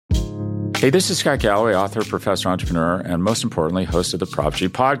Hey, this is Scott Galloway, author, professor, entrepreneur, and most importantly, host of the Prop G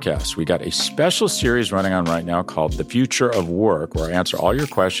podcast. We got a special series running on right now called The Future of Work, where I answer all your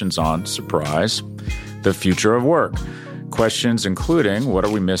questions on, surprise, the future of work. Questions including, what are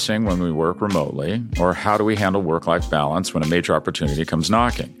we missing when we work remotely? Or how do we handle work-life balance when a major opportunity comes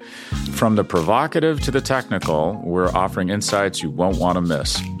knocking? From the provocative to the technical, we're offering insights you won't want to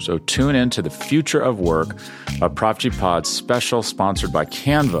miss. So tune in to The Future of Work, a Prop G Pod special sponsored by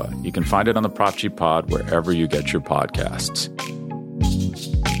Canva. You can find it on the Prop G Pod wherever you get your podcasts.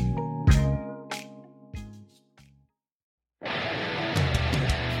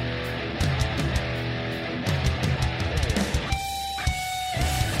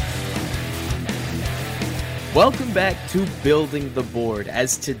 Welcome back to Building the Board,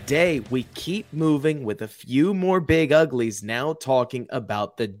 as today we keep moving with a few more big uglies, now talking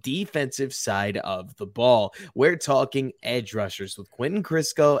about the defensive side of the ball. We're talking edge rushers with Quentin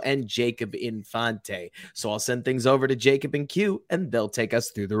Crisco and Jacob Infante. So I'll send things over to Jacob and Q, and they'll take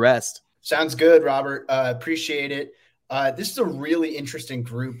us through the rest. Sounds good, Robert. Appreciate it. This is a really interesting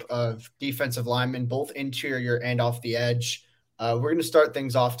group of defensive linemen, both interior and off the edge. We're going to start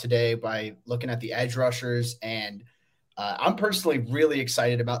things off today by looking at the edge rushers, and I'm personally really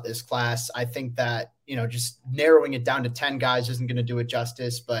excited about this class. I think that, just narrowing it down to 10 guys isn't going to do it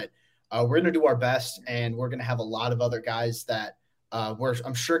justice, but we're going to do our best, and we're going to have a lot of other guys that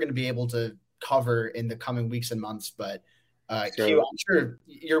I'm sure going to be able to cover in the coming weeks and months. But Q, I'm sure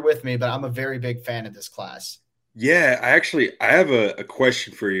you're with me, but I'm a very big fan of this class. Yeah, I have a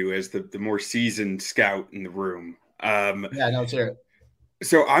question for you as the more seasoned scout in the room. Let's hear it.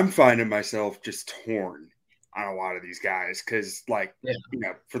 So I'm finding myself just torn on a lot of these guys because,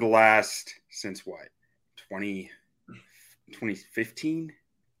 for the last, since what, 2015,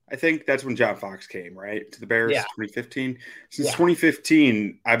 I think that's when John Fox came, right, to the Bears, 2015. Since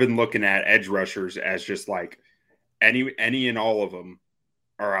 2015, I've been looking at edge rushers as just like any and all of them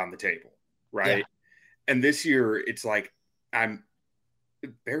are on the table, right? Yeah. And this year, it's like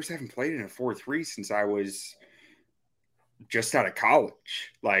Bears haven't played in a 4-3 since I was – just out of college.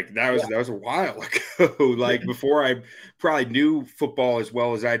 Like that was a while ago. Before I probably knew football as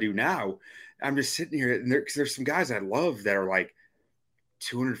well as I do now. I'm just sitting here, and there's some guys I love that are like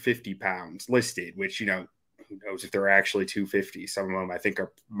 250 pounds listed, which, who knows if they're actually 250. Some of them I think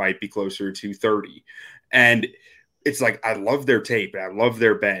might be closer to 230. And it's like, I love their tape and I love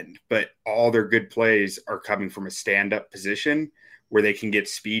their bend, but all their good plays are coming from a stand-up position where they can get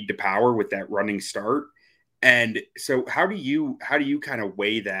speed to power with that running start. And so how do you kind of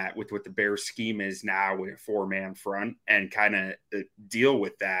weigh that with what the Bears scheme is now with a 4-man front and kind of deal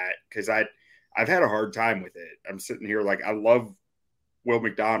with that? Because I've had a hard time with it. I'm sitting here like, I love Will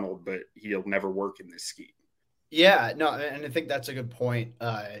McDonald, but he'll never work in this scheme. Yeah, no, and I think that's a good point.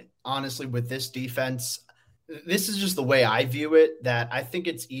 Honestly, with this defense, this is just the way I view it, that I think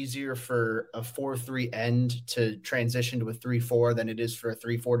it's easier for a 4-3 end to transition to a 3-4 than it is for a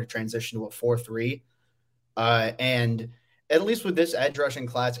 3-4 to transition to a 4-3. And at least with this edge rushing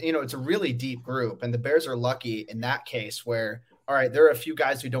class, it's a really deep group, and the Bears are lucky in that case where, all right, there are a few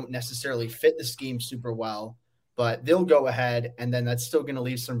guys who don't necessarily fit the scheme super well, but they'll go ahead, and then that's still going to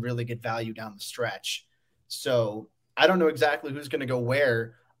leave some really good value down the stretch. So I don't know exactly who's going to go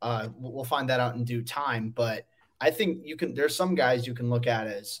where. We'll find that out in due time, but I think there's some guys you can look at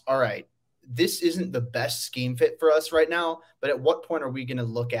as, all right, this isn't the best scheme fit for us right now, but at what point are we going to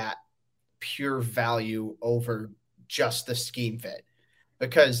look at pure value over just the scheme fit?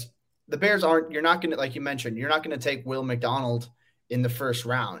 Because the Bears you're not going to, like you mentioned, you're not going to take Will McDonald in the first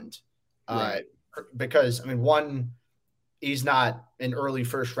round. Right. Because, one, he's not an early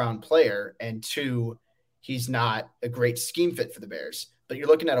first round player, and two, he's not a great scheme fit for the Bears. But you're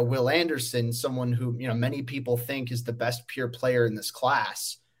looking at a Will Anderson, someone who, many people think is the best pure player in this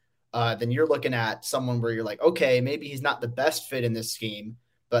class. Then you're looking at someone where you're like, okay, maybe he's not the best fit in this scheme,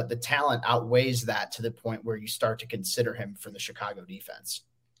 but the talent outweighs that to the point where you start to consider him for the Chicago defense.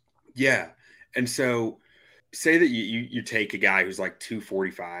 Yeah. And so say that you take a guy who's like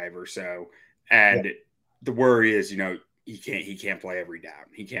 245 or so, and the worry is, he can't play every down.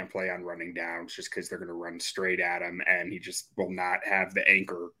 He can't play on running downs just because they're going to run straight at him, and he just will not have the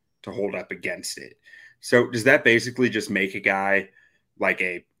anchor to hold up against it. So does that basically just make a guy like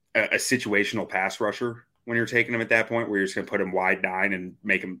a situational pass rusher when you're taking him at that point, where you're just going to put him wide 9 and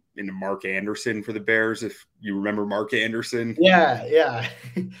make him into Mark Anderson for the Bears? If you remember Mark Anderson. Yeah.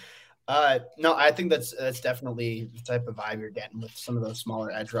 No, I think that's definitely the type of vibe you're getting with some of those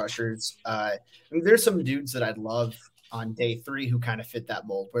smaller edge rushers. There's some dudes that I'd love on day 3 who kind of fit that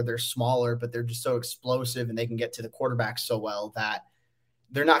mold, where they're smaller, but they're just so explosive and they can get to the quarterback so well that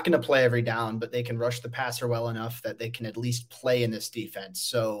they're not going to play every down, but they can rush the passer well enough that they can at least play in this defense.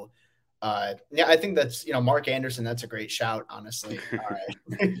 So, yeah, I think that's, Mark Anderson, that's a great shout, honestly.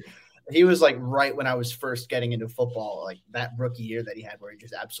 He was like right when I was first getting into football, like that rookie year that he had where he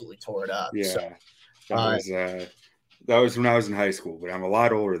just absolutely tore it up. Yeah, so, that was when I was in high school, but I'm a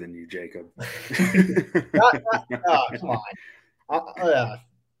lot older than you, Jacob. Come on.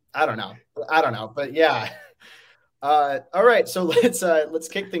 I don't know, but yeah. All right, so let's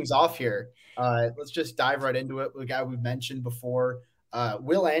kick things off here. Let's just dive right into it. The guy we've mentioned before,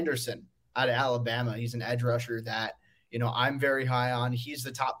 Will Anderson out of Alabama. He's an edge rusher that, I'm very high on. He's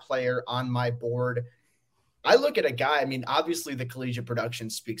the top player on my board. I look at a guy, I mean, obviously the collegiate production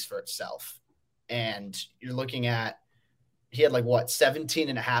speaks for itself. And you're looking at, he had 17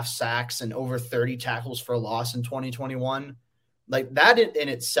 and a half sacks and over 30 tackles for a loss in 2021. Like that in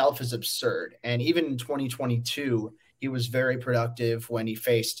itself is absurd. And even in 2022, he was very productive when he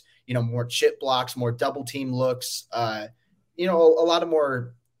faced, more chip blocks, more double team looks, a lot of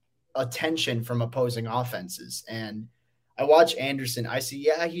more attention from opposing offenses. And I watch Anderson. I see,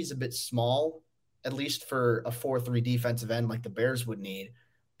 yeah, he's a bit small, at least for a 4-3 defensive end like the Bears would need,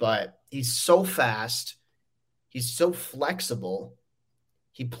 but he's so fast. He's so flexible.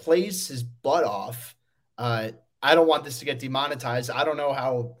 He plays his butt off. I don't want this to get demonetized. I don't know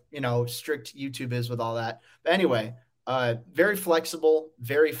how, strict YouTube is with all that. But anyway, very flexible,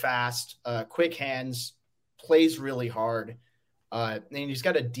 very fast, quick hands, plays really hard. And he's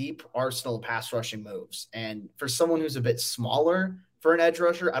got a deep arsenal of pass rushing moves. And for someone who's a bit smaller for an edge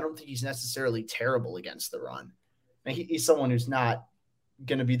rusher, I don't think he's necessarily terrible against the run. And he's someone who's not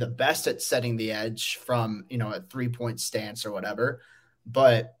going to be the best at setting the edge from, a 3-point stance or whatever,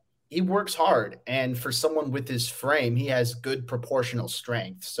 but he works hard. And for someone with his frame, he has good proportional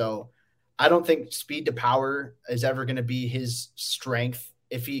strength. So I don't think speed to power is ever going to be his strength.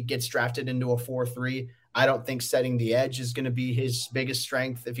 If he gets drafted into a 4-3, I don't think setting the edge is going to be his biggest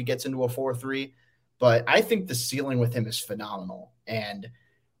strength if he gets into a 4-3, but I think the ceiling with him is phenomenal. And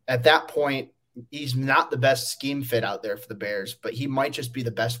at that point, he's not the best scheme fit out there for the Bears, but he might just be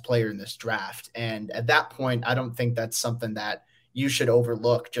the best player in this draft. And at that point, I don't think that's something that you should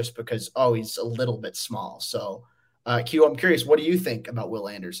overlook just because, he's a little bit small. So, Q, I'm curious, what do you think about Will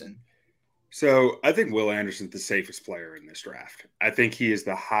Anderson? So I think Will Anderson's the safest player in this draft. I think he is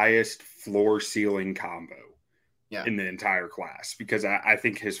the highest floor ceiling combo in the entire class because I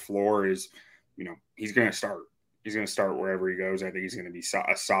think his floor is, he's going to start. He's going to start wherever he goes. I think he's going to be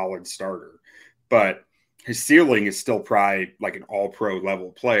a solid starter. But his ceiling is still probably like an all-pro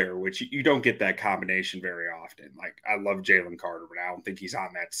level player, which you don't get that combination very often. Like I love Jalen Carter, but I don't think he's on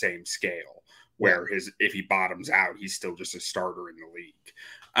that same scale where if he bottoms out, he's still just a starter in the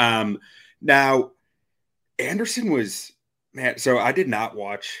league. Now, Anderson was – man, so I did not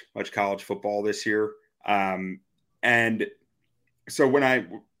watch much college football this year. And so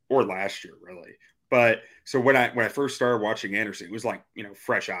or last year really. But so when I first started watching Anderson, it was like,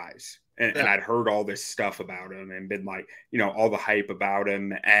 fresh eyes. And I'd heard all this stuff about him and been like, all the hype about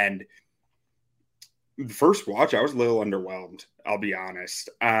him. And the first watch, I was a little underwhelmed, I'll be honest.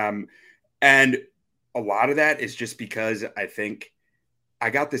 And a lot of that is just because I think I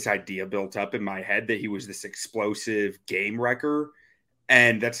got this idea built up in my head that he was this explosive game wrecker.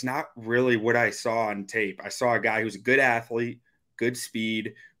 And that's not really what I saw on tape. I saw a guy who's a good athlete, good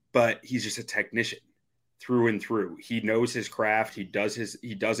speed, but he's just a technician through and through. He knows his craft. He does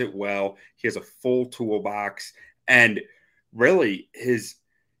it well. He has a full toolbox, and really his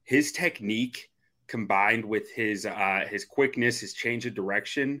technique combined with his quickness, his change of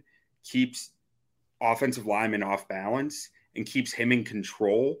direction keeps offensive linemen off balance and keeps him in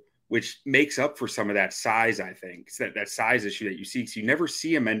control, which makes up for some of that size. I think it's that size issue that you see. So you never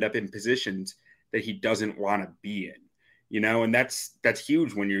see him end up in positions that he doesn't want to be in. And that's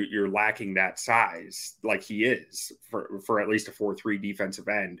huge when you're lacking that size like he is for at least a 4-3 defensive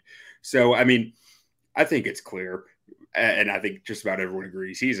end. So, I mean, I think it's clear, and I think just about everyone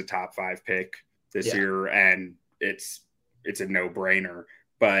agrees he's a top 5 pick this year, and it's a no-brainer.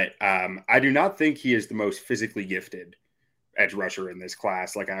 But I do not think he is the most physically gifted edge rusher in this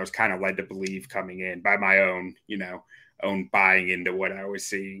class. Like I was kind of led to believe coming in by my own buying into what I was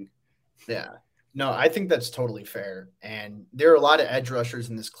seeing. Yeah. No, I think that's totally fair. And there are a lot of edge rushers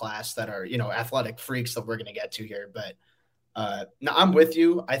in this class that are, athletic freaks that we're going to get to here. But no, I'm with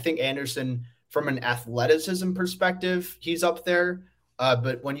you. I think Anderson, from an athleticism perspective, he's up there.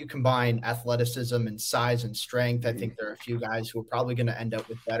 But when you combine athleticism and size and strength, I think there are a few guys who are probably going to end up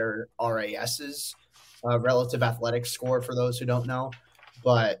with better RASs, relative athletic score for those who don't know.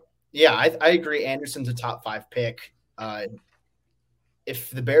 But yeah, I agree. Anderson's a top 5 pick. if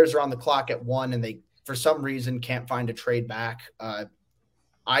the Bears are on the clock at 1 and they, for some reason, can't find a trade back,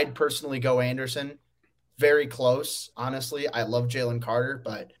 I'd personally go Anderson. Very close, honestly. I love Jalen Carter,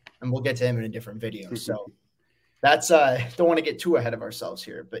 and we'll get to him in a different video. So that's don't want to get too ahead of ourselves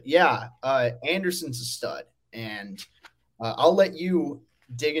here. But yeah, Anderson's a stud. And I'll let you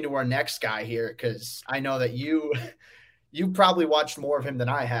dig into our next guy here, because I know that you probably watched more of him than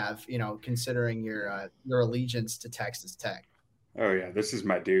I have, considering your allegiance to Texas Tech. Oh yeah, this is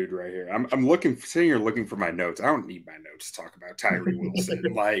my dude right here. I'm sitting here looking for my notes. I don't need my notes to talk about Tyree Wilson.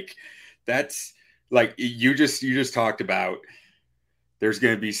 Like that's like you just talked about. There's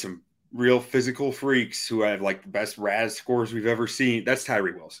going to be some real physical freaks who have like the best RAS scores we've ever seen. That's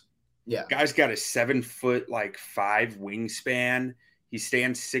Tyree Wilson. Yeah, guy's got a 7'5" wingspan. He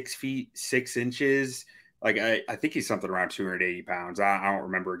stands 6 feet 6 inches. Like I think he's something around 280 pounds. I don't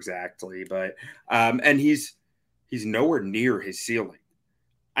remember exactly, but and he's nowhere near his ceiling.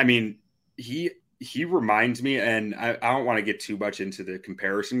 I mean, he reminds me, and I don't want to get too much into the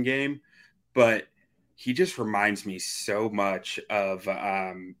comparison game, but he just reminds me so much of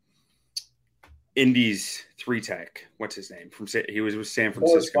Indy's 3-tech. What's his name? He was with San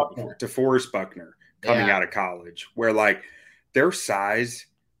Francisco before. DeForest Buckner coming out of college, where like their size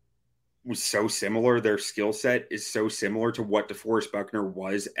was so similar. Their skill set is so similar to what DeForest Buckner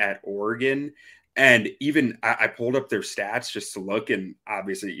was at Oregon. And even I pulled up their stats just to look, and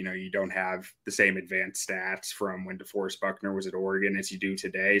obviously, you don't have the same advanced stats from when DeForest Buckner was at Oregon as you do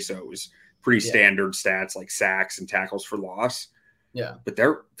today. So it was pretty standard stats like sacks and tackles for loss. Yeah, but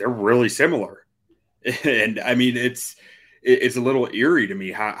they're really similar, and I mean it's a little eerie to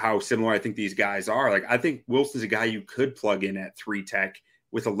me how similar I think these guys are. Like I think Wilson's a guy you could plug in at 3-tech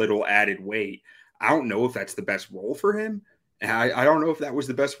with a little added weight. I don't know if that's the best role for him. And I don't know if that was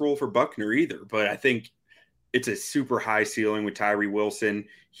the best role for Buckner either, but I think it's a super high ceiling with Tyree Wilson.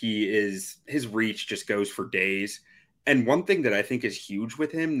 His reach just goes for days. And one thing that I think is huge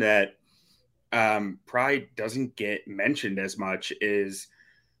with him that probably doesn't get mentioned as much is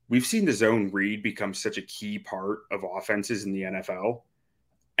we've seen the zone read become such a key part of offenses in the NFL.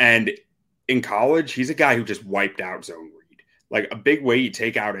 And in college, he's a guy who just wiped out zone read. Like a big way you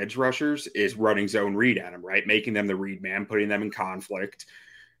take out edge rushers is running zone read at them, right? Making them the read man, putting them in conflict.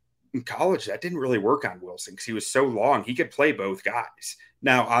 In college, that didn't really work on Wilson because he was so long. He could play both guys.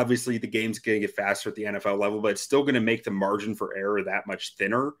 Now, obviously, the game's going to get faster at the NFL level, but it's still going to make the margin for error that much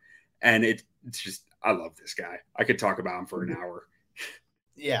thinner. And it's just, I love this guy. I could talk about him for an hour.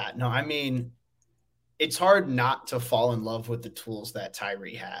 Yeah, no, I mean, it's hard not to fall in love with the tools that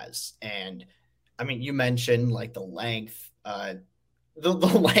Tyree has. And I mean, you mentioned like the length. The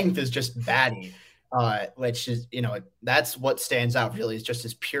length is just batty, which is, that's what stands out really is just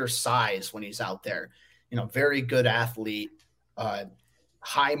his pure size when he's out there. Very good athlete,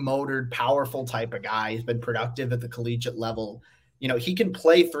 high motored, powerful type of guy. He's been productive at the collegiate level. He can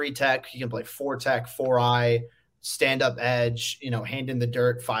play 3-tech, he can play 4-tech, 4-eye, stand up edge, hand in the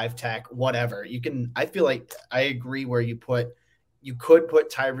dirt, 5-tech, whatever. I feel like I agree where you could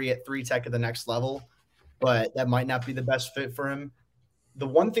put Tyree at 3-tech at the next level, but that might not be the best fit for him. The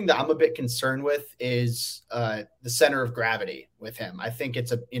one thing that I'm a bit concerned with is the center of gravity with him. I think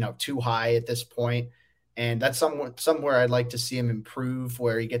it's too high at this point, and that's somewhere I'd like to see him improve,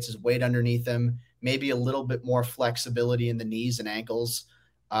 where he gets his weight underneath him, maybe a little bit more flexibility in the knees and ankles,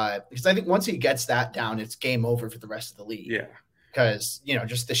 because I think once he gets that down, it's game over for the rest of the league. Yeah, because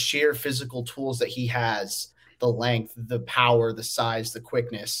just the sheer physical tools that he has, the length, the power, the size, the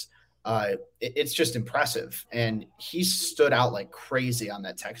quickness. It's just impressive, and he stood out like crazy on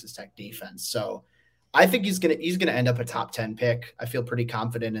that Texas Tech defense. So I think he's gonna end up a top 10 pick. I feel pretty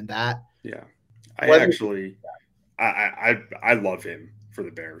confident in that. Yeah, I love him for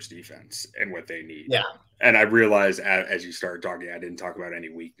the Bears defense and what they need. Yeah, and I realized as you started talking, I didn't talk about any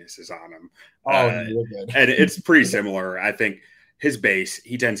weaknesses on him. You're good. And it's pretty similar. I think his base,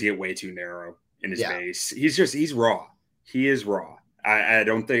 he tends to get way too narrow in his base. He's raw. He is raw. I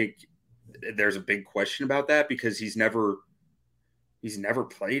don't think there's a big question about that because he's never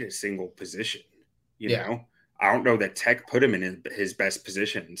played a single position. You know, I don't know that Tech put him in his best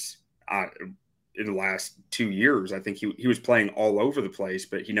positions in the last 2 years. I think he was playing all over the place,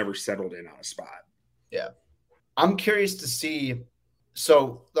 but he never settled in on a spot. Yeah. I'm curious to see.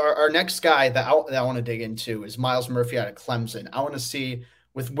 So our next guy that I want to dig into is Myles Murphy out of Clemson. I want to see,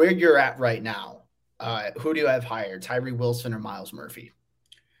 with where you're at right now, who do you have higher, Tyree Wilson or Myles Murphy?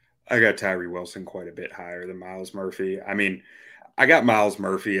 I got Tyree Wilson quite a bit higher than Myles Murphy. I mean, I got Myles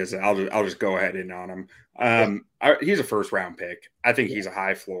Murphy as I'll just go ahead in on him. He's a first round pick. I think he's a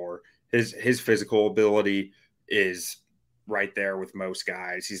high floor. His physical ability is right there with most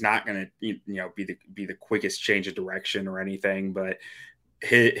guys. He's not going to, be the quickest change of direction or anything, but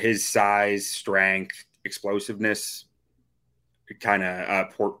his size, strength, explosiveness, kind of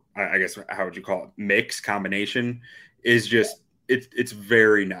I guess, how would you call it? Mix combination is just, it's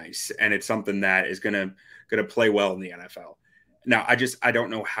very nice. And it's something that is going to play well in the NFL. Now, I don't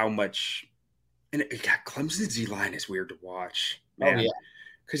know how much, and Clemson's D-line is weird to watch, man. Oh, yeah.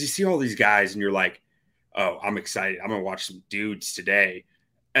 Because you see all these guys and you're like, oh, I'm excited. I'm going to watch some dudes today.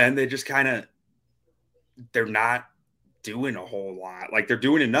 And they just they're not doing a whole lot. Like, they're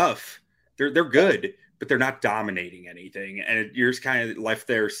doing enough. They're good, but they're not dominating anything. And you're just kind of left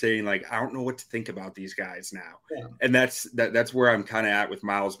there saying, like, I don't know what to think about these guys now. Yeah. And that's where I'm kind of at with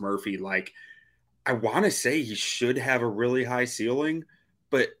Myles Murphy. Like, I want to say he should have a really high ceiling,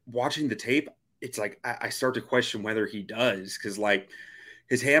 but watching the tape, it's like I start to question whether he does, because, like,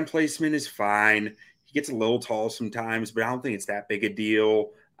 his hand placement is fine. He gets a little tall sometimes, but I don't think it's that big a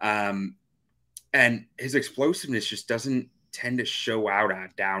deal. And his explosiveness just doesn't tend to show out on a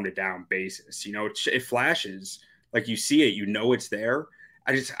down-to-down basis. It flashes. Like, you see it, it's there.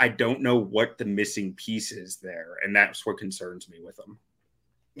 I don't know what the missing piece is there, and that's what concerns me with him.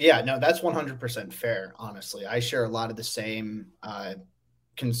 Yeah, no, that's 100% fair, honestly. I share a lot of the same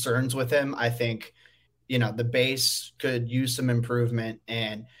concerns with him. I think, the base could use some improvement.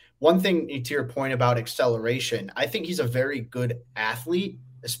 And one thing, to your point about acceleration, I think he's a very good athlete,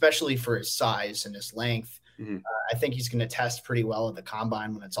 especially for his size and his length. Mm-hmm. I think he's going to test pretty well at the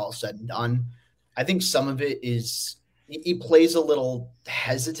combine when it's all said and done. I think some of it is he plays a little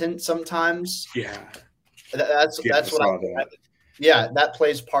hesitant sometimes. Yeah. That's what that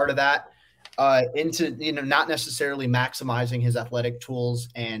plays part of that into, not necessarily maximizing his athletic tools.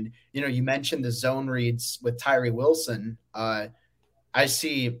 And, you mentioned the zone reads with Tyree Wilson. I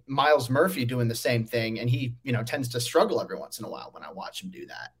see Myles Murphy doing the same thing, and he, tends to struggle every once in a while when I watch him do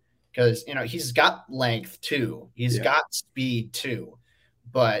that. Because, he's got length too. He's got speed too.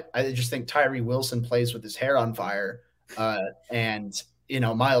 But I just think Tyree Wilson plays with his hair on fire. And,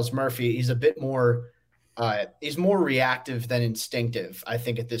 Myles Murphy, he's a bit more he's more reactive than instinctive, I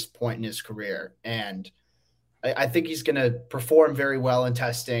think, at this point in his career. And I think he's going to perform very well in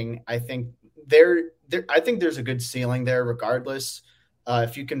testing. I think there's a good ceiling there regardless.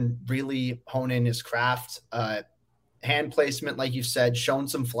 If you can really hone in his craft, hand placement, like you said, shown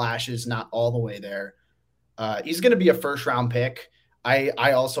some flashes, not all the way there. He's going to be a first-round pick.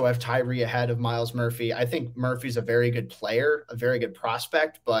 I also have Tyree ahead of Myles Murphy. I think Murphy's a very good player, a very good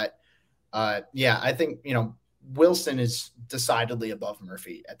prospect, but I think, Wilson is decidedly above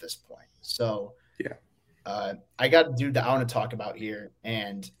Murphy at this point. So I got a dude that I want to talk about here,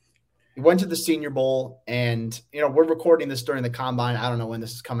 and he went to the Senior Bowl, and, we're recording this during the combine. I don't know when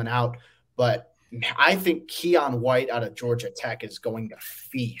this is coming out, but I think Keon White out of Georgia Tech is going to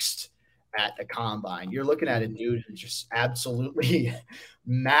feast at the combine. You're looking at a dude who's just absolutely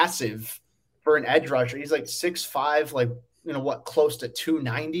massive for an edge rusher. He's like 6'5", like, close to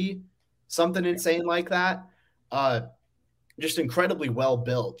 290, something insane like that. Just incredibly well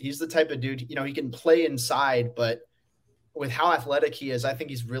built. He's the type of dude, he can play inside, but with how athletic he is, I think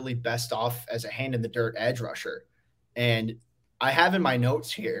he's really best off as a hand in the dirt edge rusher. And I have in my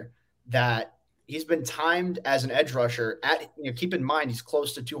notes here that he's been timed as an edge rusher at, keep in mind, he's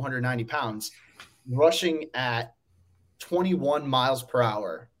close to 290 pounds, rushing at 21 miles per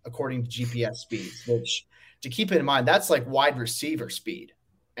hour, according to GPS speeds, which, to keep in mind, that's like wide receiver speed.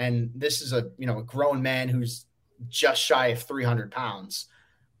 And this is a grown man who's just shy of 300 pounds.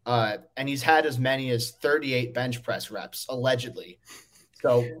 And he's had as many as 38 bench press reps, allegedly.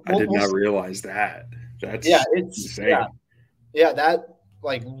 So I did not realize that. That's insane. That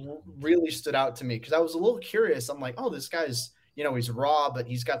really stood out to me, because I was a little curious. I'm like, oh, this guy's, he's raw, but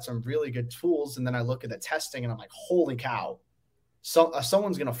he's got some really good tools. And then I look at the testing and I'm like, holy cow. So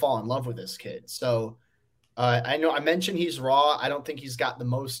someone's going to fall in love with this kid. So I know I mentioned he's raw. I don't think he's got the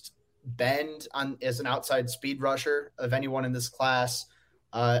most bend as an outside speed rusher of anyone in this class.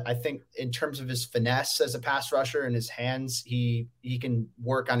 I think in terms of his finesse as a pass rusher and his hands, he can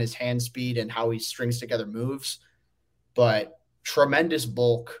work on his hand speed and how he strings together moves. But tremendous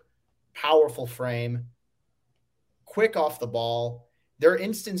bulk, powerful frame, quick off the ball. There are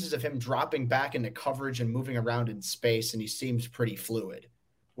instances of him dropping back into coverage and moving around in space, and he seems pretty fluid,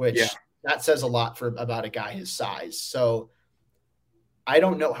 which that says a lot about a guy his size. So I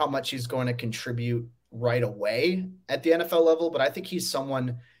don't know how much he's going to contribute right away at the NFL level, but I think he's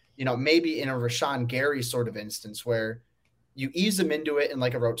someone, maybe in a Rashawn Gary sort of instance where you ease him into it in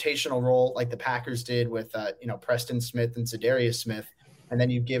like a rotational role, like the Packers did with, Preston Smith and Za'Darius Smith. and then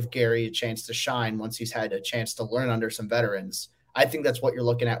you give Gary a chance to shine once he's had a chance to learn under some veterans. I think that's what you're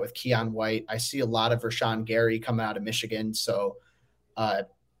looking at with Keon White. I see a lot of Rashawn Gary coming out of Michigan. So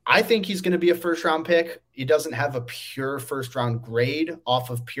I think he's going to be a first-round pick. He doesn't have a pure first-round grade off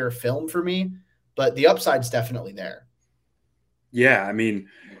of pure film for me, but the upside's definitely there. Yeah, I mean,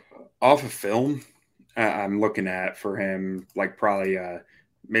 off of film, I'm looking at for him like probably a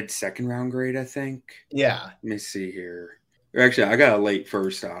mid-second round grade, I think. Yeah. Let me see here. Actually, I got a late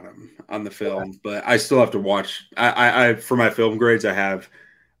first on him on the film, but I still have to watch. I for my film grades, I have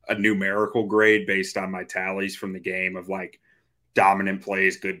a numerical grade based on my tallies from the game of like dominant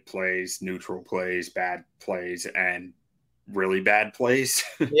plays, good plays, neutral plays, bad plays, and really bad plays.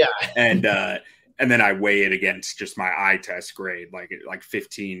 Yeah. and then I weigh it against just my eye test grade, like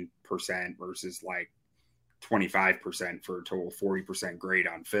 15% versus like 25% for a total 40% grade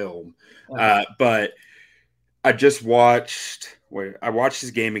on film. But I just watched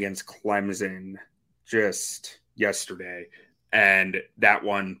his game against Clemson just yesterday, and that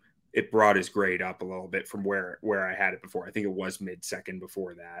one, it brought his grade up a little bit from where I had it before. I think it was mid-second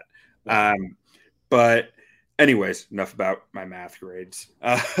before that. But anyways, enough about my math grades.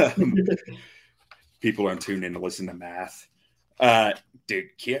 People don't tune in to listen to math. Dude,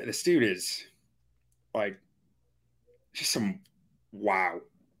 this dude is like just some wow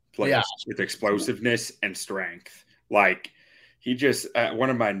players with explosiveness and strength. Like he just one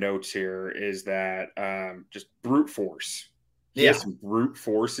of my notes here is that just brute force. He has some brute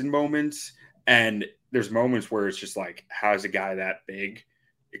force in moments, and there's moments where it's just like, how does a guy that big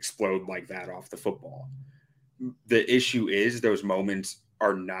explode like that off the football? The issue is those moments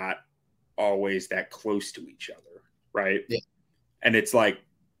are not always that close to each other, right? Yeah. And it's like,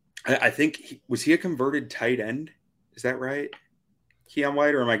 I think was he a converted tight end? Is that right? Keon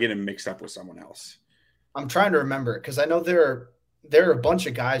White, or am I getting mixed up with someone else? I'm trying to remember because I know there are a bunch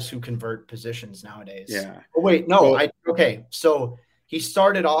of guys who convert positions nowadays. Yeah. Oh wait, no. Okay. So he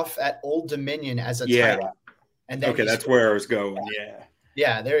started off at Old Dominion as a tight end, and then that's where I was going. Yeah.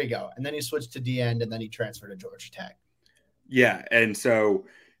 Yeah, there you go. And then he switched to D end, and then he transferred to Georgia Tech. Yeah, and so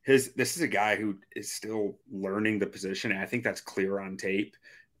this is a guy who is still learning the position, and I think that's clear on tape.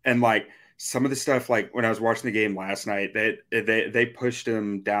 And like some of the stuff, like when I was watching the game last night, they pushed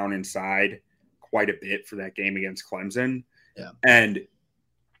him down inside quite a bit for that game against Clemson. Yeah. And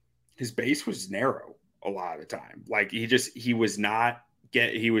his base was narrow a lot of the time. Like it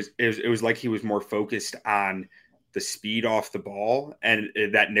was like he was more focused on the speed off the ball, and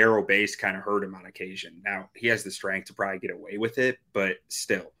that narrow base kind of hurt him on occasion. Now he has the strength to probably get away with it, but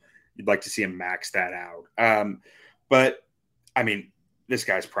still you'd like to see him max that out. But I mean, this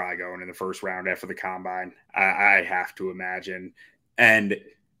guy's probably going in the first round after the combine. I have to imagine. And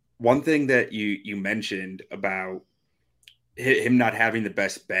one thing that you mentioned about him not having the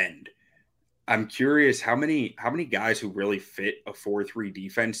best bend, I'm curious how many guys who really fit a 4-3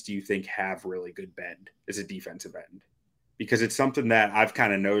 defense do you think have really good bend as a defensive end? Because it's something that I've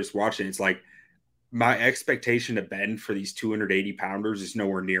kind of noticed watching. It's like my expectation to bend for these 280 pounders is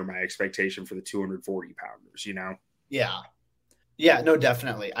nowhere near my expectation for the 240 pounders, you know? Yeah, no,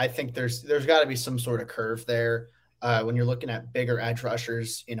 definitely. I think there's got to be some sort of curve there. When you're looking at bigger edge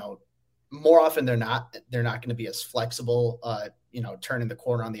rushers, more often they're not going to be as flexible, turning the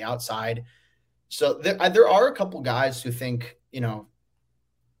corner on the outside. So there are a couple guys who think,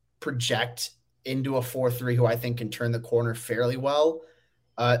 project into a 4-3 who I think can turn the corner fairly well.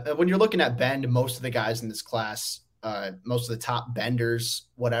 When you're looking at bend, most of the guys in this class, most of the top benders,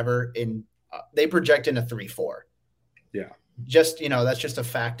 whatever, they project in a 3-4. Yeah. Just, that's just a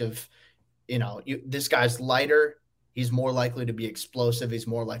fact of, this guy's lighter. He's more likely to be explosive. He's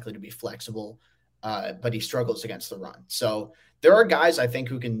more likely to be flexible, but he struggles against the run. So there are guys I think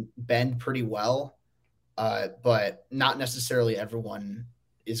who can bend pretty well, but not necessarily everyone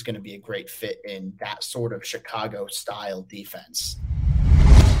is going to be a great fit in that sort of Chicago style defense.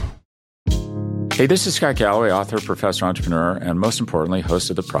 Hey, this is Scott Galloway, author, professor, entrepreneur, and most importantly, host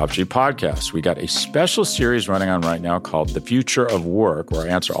of the Prop G podcast. We got a special series running on right now called The Future of Work, where I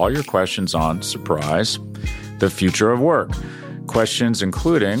answer all your questions on, surprise, the future of work. Questions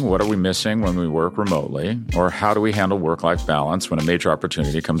including, what are we missing when we work remotely? Or how do we handle work-life balance when a major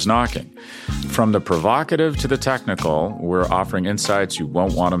opportunity comes knocking? From the provocative to the technical, we're offering insights you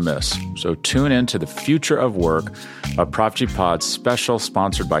won't want to miss. So tune in to The Future of Work, a Prop G Pod special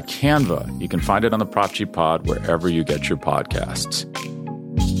sponsored by Canva. You can find it on the Prop G Pod wherever you get your podcasts.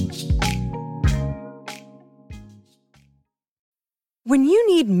 When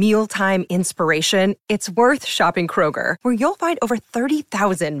you need mealtime inspiration, it's worth shopping Kroger, where you'll find over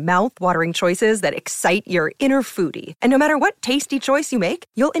 30,000 mouth-watering choices that excite your inner foodie. And no matter what tasty choice you make,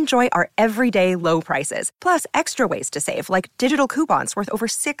 you'll enjoy our everyday low prices, plus extra ways to save, like digital coupons worth over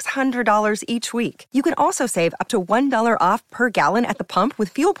 $600 each week. You can also save up to $1 off per gallon at the pump with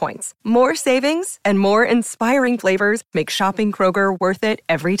fuel points. More savings and more inspiring flavors make shopping Kroger worth it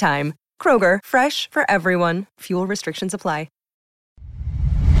every time. Kroger, fresh for everyone. Fuel restrictions apply.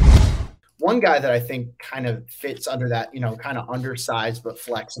 One guy that I think kind of fits under that, kind of undersized but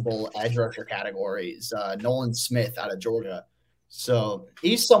flexible edge rusher category is Nolan Smith out of Georgia. So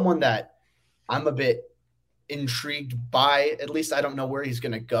he's someone that I'm a bit intrigued by. At least I don't know where he's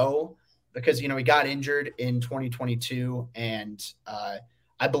going to go because, he got injured in 2022 and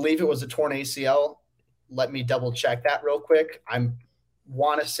I believe it was a torn ACL. Let me double check that real quick. I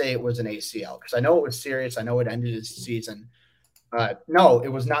want to say it was an ACL because I know it was serious. I know it ended his season. No, it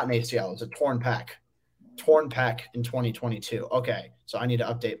was not an ACL. It was a torn pec in 2022. Okay, so I need to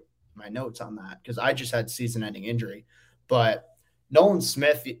update my notes on that because I just had season-ending injury. But Nolan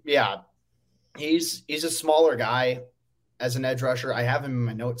Smith, yeah, he's a smaller guy as an edge rusher. I have him in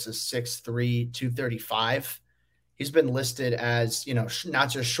my notes as 6'3", 235. He's been listed as, not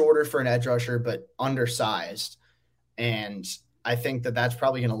just shorter for an edge rusher, but undersized. And I think that that's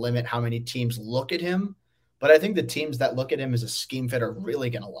probably going to limit how many teams look at him. But I think the teams that look at him as a scheme fit are really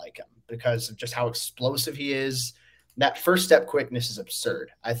going to like him because of just how explosive he is. That first step quickness is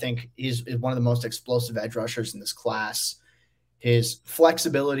absurd. I think he's one of the most explosive edge rushers in this class. His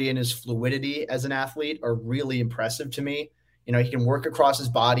flexibility and his fluidity as an athlete are really impressive to me. He can work across his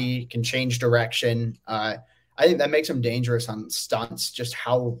body, can change direction. I think that makes him dangerous on stunts, just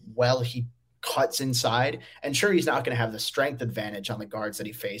how well he cuts inside. And sure, he's not going to have the strength advantage on the guards that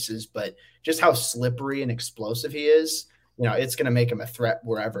he faces, but just how slippery and explosive he is, it's going to make him a threat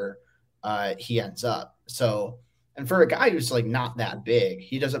wherever he ends up. So, and for a guy who's like not that big,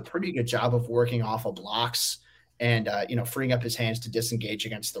 he does a pretty good job of working off of blocks and, freeing up his hands to disengage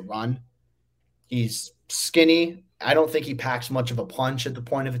against the run. He's skinny. I don't think he packs much of a punch at the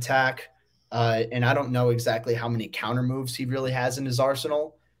point of attack. And I don't know exactly how many counter moves he really has in his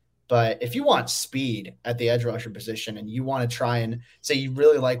arsenal. But if you want speed at the edge rusher position and you want to try and say you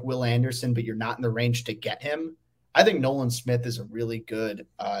really like Will Anderson, but you're not in the range to get him, I think Nolan Smith is a really good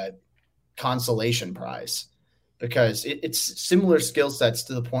consolation prize because it's similar skill sets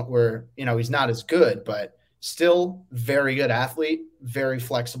to the point where, he's not as good, but still very good athlete, very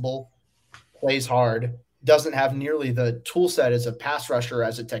flexible, plays hard, doesn't have nearly the tool set as a pass rusher,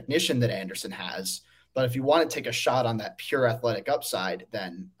 as a technician that Anderson has. But if you want to take a shot on that pure athletic upside,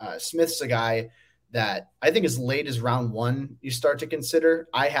 then Smith's a guy that I think as late as round 1 you start to consider.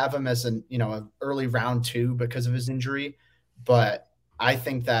 I have him as an early round 2 because of his injury, but I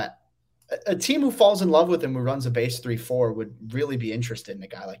think that a team who falls in love with him, who runs a base 3-4, would really be interested in a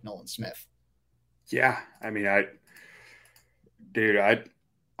guy like Nolan Smith. Yeah, I mean, I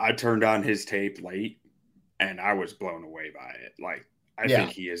turned on his tape late, and I was blown away by it. Like, I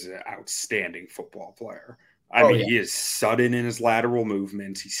think he is an outstanding football player. I mean, he is sudden in his lateral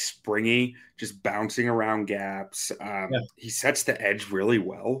movements. He's springy, just bouncing around gaps. He sets the edge really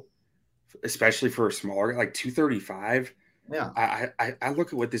well, especially for a smaller, like 235. Yeah. I look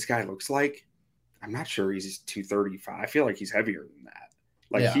at what this guy looks like. I'm not sure he's 235. I feel like he's heavier than that.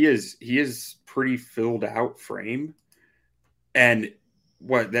 Like he is pretty filled out frame. And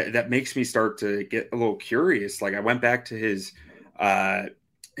what that makes me start to get a little curious. Like I went back to his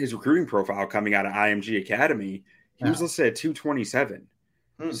recruiting profile coming out of IMG Academy. He was listed at 227.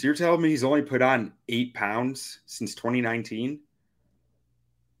 So you're telling me he's only put on 8 pounds since 2019?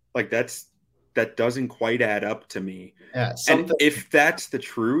 Like that doesn't quite add up to me. Yeah, and if that's the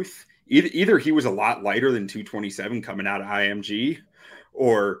truth, either he was a lot lighter than 227 coming out of IMG,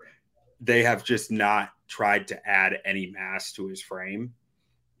 or they have just not tried to add any mass to his frame,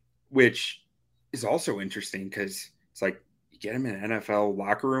 which is also interesting because it's like you get him in an NFL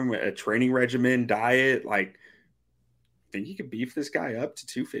locker room, a training regimen, diet. Like, think you could beef this guy up to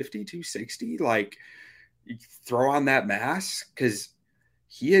 250, 260? Like, you throw on that mass because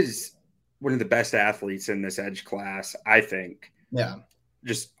he is one of the best athletes in this edge class, I think. Yeah.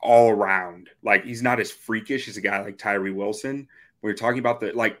 Just all around. Like, he's not as freakish as a guy like Tyree Wilson. We're talking about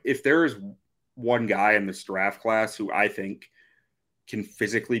if there is one guy in this draft class who I think can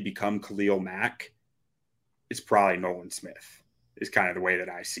physically become Khalil Mack, it's probably Nolan Smith, is kind of the way that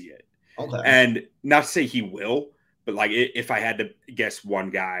I see it. Okay. And not to say he will, but like if I had to guess one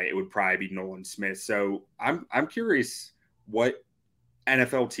guy, it would probably be Nolan Smith. So I'm curious what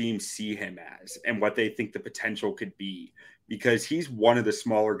NFL teams see him as and what they think the potential could be. because he's one of the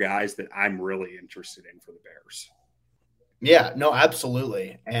smaller guys that I'm really interested in for the Bears. Yeah, no,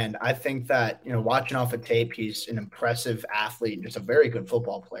 absolutely. And I think that, watching off of tape, he's an impressive athlete and just a very good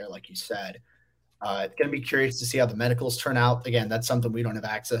football player, like you said. It's going to be curious to see how the medicals turn out. Again, that's something we don't have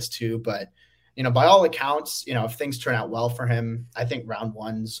access to, but, by all accounts, if things turn out well for him, I think round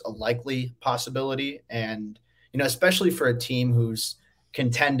one's a likely possibility. And, especially for a team who's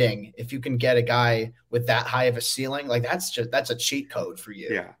contending, if you can get a guy with that high of a ceiling, like that's a cheat code for you.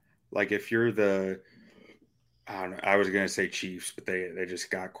 Yeah. Like if you're I don't know, I was going to say Chiefs, but they just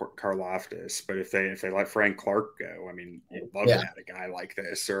got Karlaftis. But if they let Frank Clark go, I mean, you'd love to have a guy like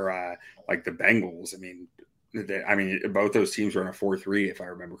this, or like the Bengals. I mean, both those teams are on a 4-3, if I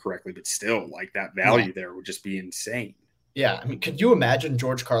remember correctly. But still, like that value there would just be insane. Yeah, I mean, could you imagine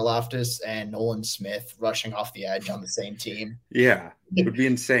George Karlaftis and Nolan Smith rushing off the edge on the same team? Yeah, it would be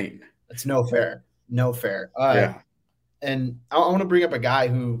insane. It's no fair. Yeah. And I want to bring up a guy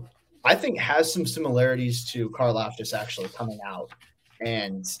who I think has some similarities to Karlaftis actually coming out,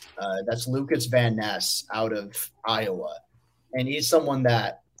 and that's Lucas Van Ness out of Iowa. And he's someone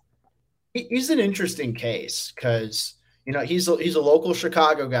that he's an interesting case because he's a local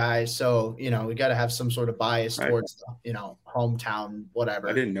Chicago guy, so we got to have some sort of bias towards hometown, whatever.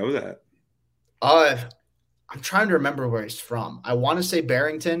 I didn't know that. I'm trying to remember where he's from. I want to say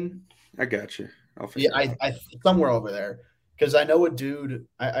Barrington. I got you. I somewhere over there. Because I know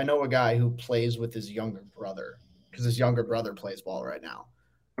I know a guy who plays with his younger brother because his younger brother plays ball right now.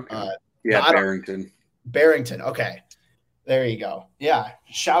 Okay. Barrington. Barrington. Okay. There you go. Yeah.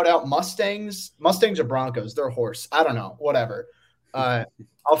 Shout out Mustangs. Mustangs or Broncos. They're a horse. I don't know. Whatever. I'll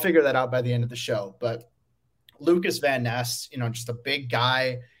figure that out by the end of the show. But Lucas Van Ness, just a big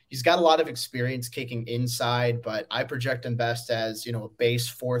guy. He's got a lot of experience kicking inside, but I project him best as, a base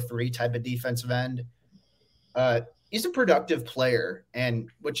 4-3 type of defensive end. He's a productive player, and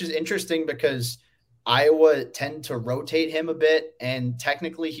which is interesting because Iowa tend to rotate him a bit, and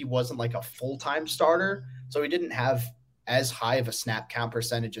technically he wasn't like a full-time starter, so he didn't have as high of a snap count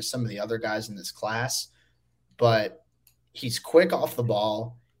percentage as some of the other guys in this class, but he's quick off the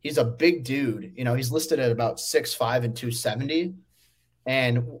ball. He's a big dude. He's listed at about 6'5" and 270,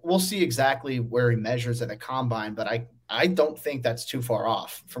 and we'll see exactly where he measures at a combine, but I don't think that's too far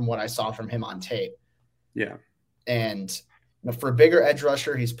off from what I saw from him on tape. Yeah. And for a bigger edge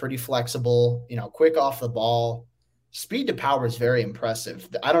rusher, he's pretty flexible, quick off the ball. Speed to power is very impressive.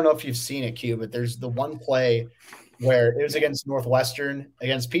 I don't know if you've seen it, Q, but there's the one play where it was against Northwestern,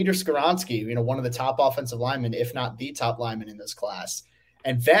 against Peter Skoronski, one of the top offensive linemen, if not the top lineman in this class.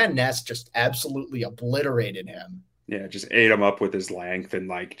 And Van Ness just absolutely obliterated him. Yeah, just ate him up with his length, and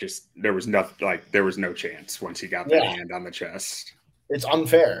there was no chance once he got that hand on the chest. It's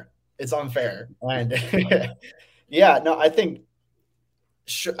unfair. And yeah, no, I think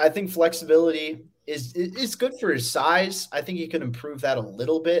flexibility is good for his size. I think he could improve that a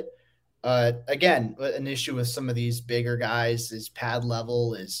little bit. Again, an issue with some of these bigger guys is pad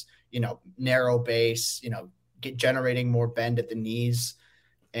level, is narrow base, generating more bend at the knees,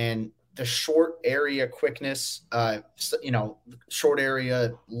 and the short area quickness, short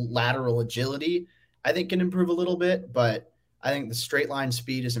area lateral agility, I think can improve a little bit, but I think the straight line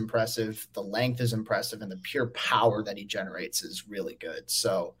speed is impressive. The length is impressive, and the pure power that he generates is really good.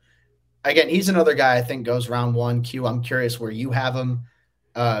 So again, he's another guy I think goes round one. Q, I'm curious where you have him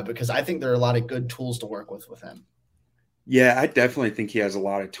because I think there are a lot of good tools to work with him. Yeah, I definitely think he has a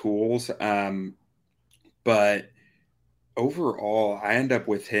lot of tools. But overall, I end up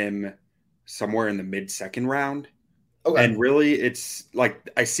with him somewhere in the mid-second round. Okay. And really, it's like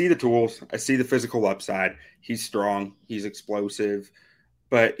I see the tools. I see the physical upside. He's strong. He's explosive.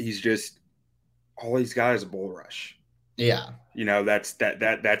 But he's just – all he's got is a bull rush. Yeah.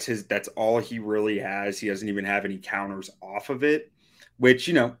 That's all he really has. He doesn't even have any counters off of it, which,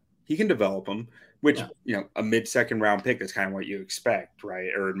 he can develop them, which, a mid-second round pick, that's kind of what you expect, right?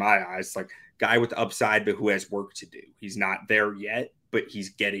 Or in my eyes, like guy with upside, but who has work to do. He's not there yet, but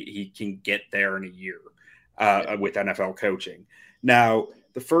he can get there in a year with NFL coaching. Now,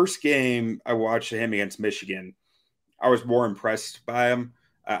 the first game I watched him against Michigan, I was more impressed by him.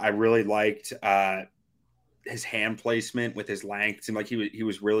 I really liked his hand placement with his length. It seemed like he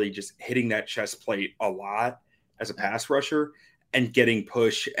was really just hitting that chest plate a lot as a pass rusher and getting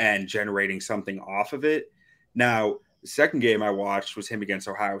push and generating something off of it. Now, the second game I watched was him against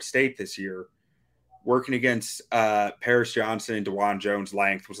Ohio State this year. Working against Paris Johnson and DeJuan Jones,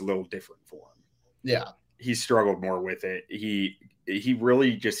 length was a little different for him. Yeah. He struggled more with it. He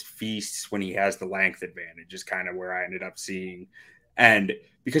really just feasts when he has the length advantage is kind of where I ended up seeing. And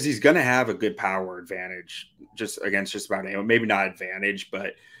because he's going to have a good power advantage just against just about anyone, maybe not advantage,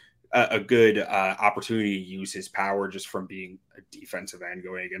 but a good opportunity to use his power just from being a defensive end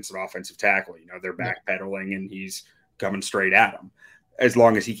going against an offensive tackle. You know, they're backpedaling and he's coming straight at him as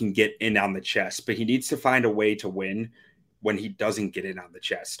long as he can get in on the chest. But he needs to find a way to win when he doesn't get in on the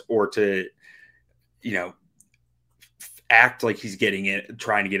chest, or to, you know, act like he's getting it,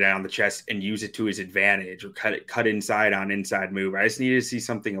 trying to get it on the chest and use it to his advantage, or cut inside on inside move. I just need to see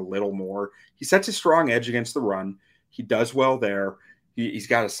something a little more. He sets a strong edge against the run. He does well there. He's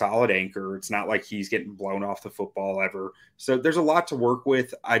got a solid anchor. It's not like he's getting blown off the football ever. So there's a lot to work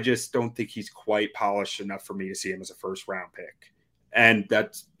with. I just don't think he's quite polished enough for me to see him as a first round pick. And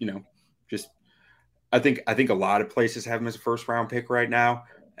that's, you know, just, I think a lot of places have him as a first round pick right now.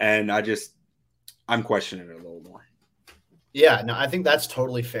 And I'm questioning it a little more. Yeah, no, I think that's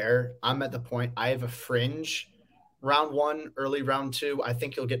totally fair. I'm at the point, I have a fringe round 1, early round 2. I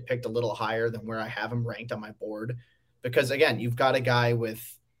think he'll get picked a little higher than where I have him ranked on my board. Because again, you've got a guy with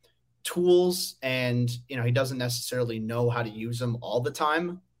tools and, you know, he doesn't necessarily know how to use them all the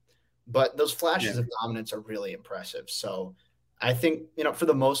time, but those flashes of dominance are really impressive. So I think, you know, for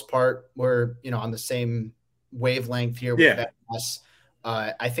the most part, we're, you know, on the same wavelength here with us.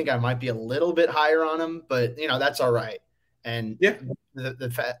 I think I might be a little bit higher on him, but, you know, that's all right. And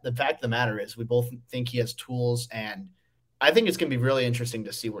the fact of the matter is we both think he has tools, and I think it's going to be really interesting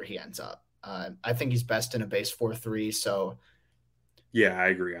to see where he ends up. I think he's best in a base 4-3. So yeah, I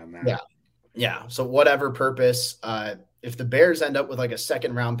agree on that. Yeah. So whatever purpose, if the Bears end up with like a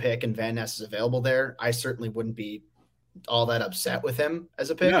second round pick and Van Ness is available there, I certainly wouldn't be all that upset with him as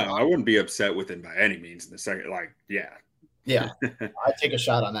a pick. No, I wouldn't be upset with him by any means in the second. Yeah. I'd take a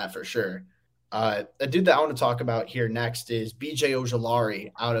shot on that for sure. A dude that I want to talk about here next is BJ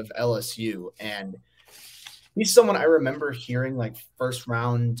Ojulari out of LSU. And he's someone I remember hearing like first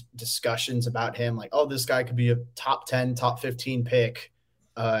round discussions about him. Like, oh, this guy could be a top 10, top 15 pick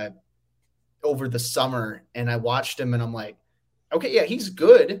over the summer. And I watched him and I'm like, okay, yeah, he's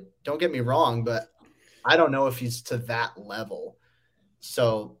good. Don't get me wrong, but I don't know if he's to that level.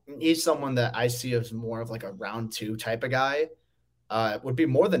 So he's someone that I see as more of like a round 2 type of guy. Would be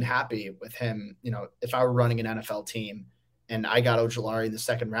more than happy with him. You know, if I were running an NFL team and I got Ojulari in the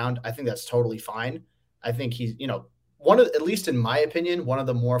second round, I think that's totally fine. I think he's, you know, at least in my opinion, one of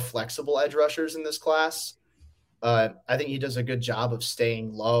the more flexible edge rushers in this class. I think he does a good job of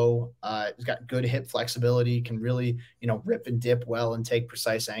staying low. He's got good hip flexibility, can really, you know, rip and dip well and take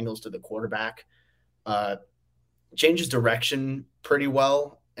precise angles to the quarterback. Changes direction pretty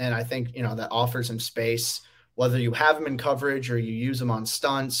well. And I think, you know, that offers him space, whether you have him in coverage or you use him on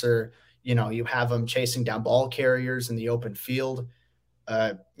stunts, or, you know, you have him chasing down ball carriers in the open field.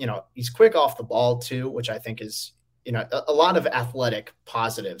 You know, he's quick off the ball too, which I think is, you know, a lot of athletic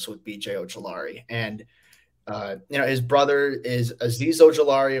positives with BJ Ojulari. And, you know, his brother is Azeez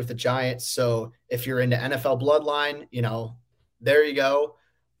Ojulari of the Giants. So if you're into NFL bloodline, you know, there you go.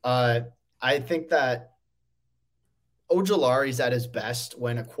 I think that Ojulari's at his best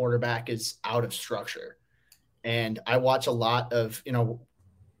when a quarterback is out of structure. And I watch a lot of, you know,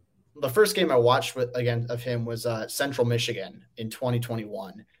 the first game I watched of him was Central Michigan in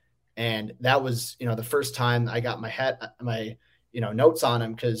 2021. And that was, you know, the first time I got my notes on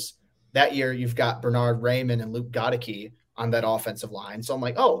him, because that year you've got Bernard Raymond and Luke Goedeke on that offensive line. So I'm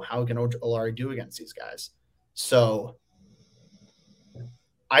like, oh, how can Ojulari do against these guys? So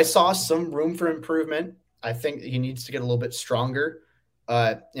I saw some room for improvement. I think he needs to get a little bit stronger.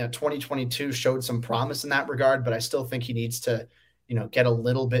 2022 showed some promise in that regard, but I still think he needs to, you know, get a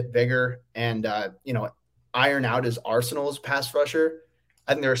little bit bigger and, iron out his arsenal as a pass rusher.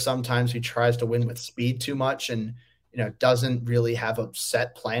 I think there are some times he tries to win with speed too much and, you know, doesn't really have a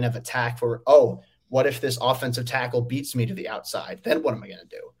set plan of attack for, oh, what if this offensive tackle beats me to the outside? Then what am I going to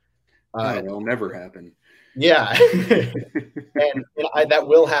do? It'll never happen. Yeah. and that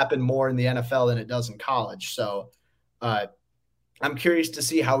will happen more in the NFL than it does in college. So, I'm curious to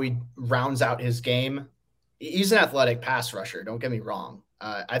see how he rounds out his game. He's an athletic pass rusher. Don't get me wrong.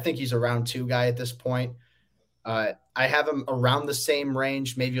 I think he's a round 2 guy at this point. I have him around the same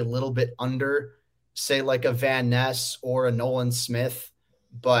range, maybe a little bit under, say like a Van Ness or a Nolan Smith,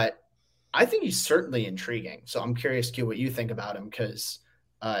 but I think he's certainly intriguing. So I'm curious, Q, what you think about him, because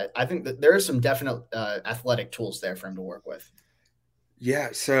I think that there are some definite athletic tools there for him to work with. Yeah,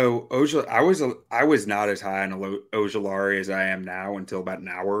 so I was not as high on Ojulari as I am now until about an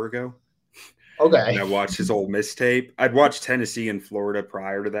hour ago. Okay. And I watched his Ole Miss tape. I'd watched Tennessee and Florida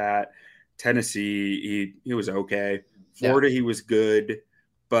prior to that. Tennessee, he was okay. Florida, He was good,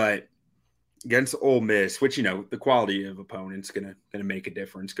 but against Ole Miss, which, the quality of opponent's gonna make a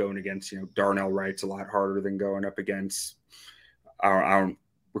difference. Going against, Darnell Wright's a lot harder than going up against.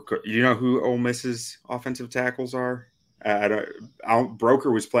 You know who Ole Miss's offensive tackles are?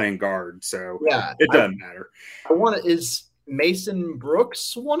 Broker was playing guard, so yeah, it doesn't matter. Is Mason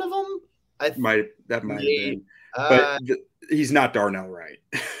Brooks one of them? That might have been, but he's not Darnell Wright.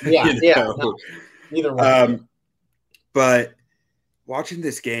 Yeah, no, neither one. But watching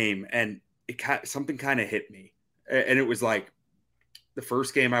this game, and something kind of hit me, and it was like the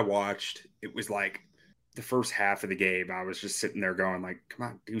first game I watched. It was like the first half of the game, I was just sitting there going like, "Come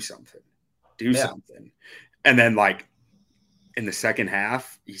on, do something, something." And then like in the second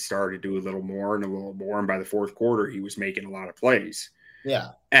half, he started to do a little more, and by the fourth quarter, he was making a lot of plays. Yeah,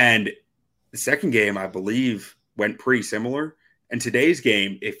 and the second game, I believe, went pretty similar. And today's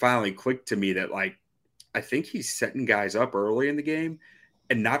game, it finally clicked to me that, like, I think he's setting guys up early in the game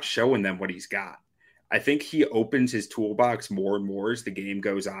and not showing them what he's got. I think he opens his toolbox more and more as the game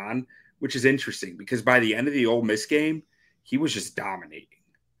goes on, which is interesting because by the end of the Ole Miss game, he was just dominating.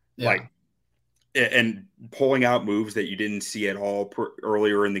 Yeah. And pulling out moves that you didn't see at all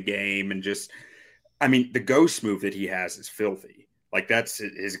earlier in the game. And just, the ghost move that he has is filthy. Like, that's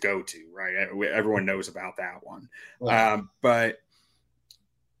his go-to, right? Everyone knows about that one. Yeah. But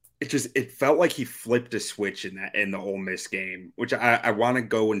it felt like he flipped a switch in the Ole Miss game, which I want to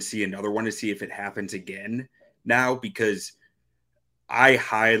go and see another one to see if it happens again now, because I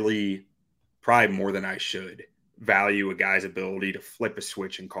highly, probably more than I should, value a guy's ability to flip a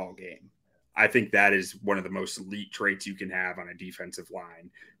switch and call game. I think that is one of the most elite traits you can have on a defensive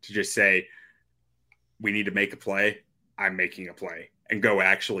line, to just say, we need to make a play. I'm making a play, and go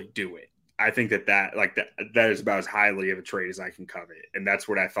actually do it. I think that is about as highly of a trait as I can covet. And that's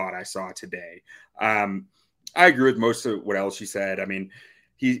what I thought I saw today. I agree with most of what else you said.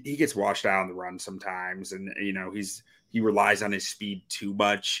 He gets washed out on the run sometimes, and he relies on his speed too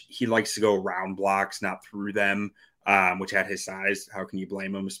much. He likes to go around blocks, not through them, which at his size, how can you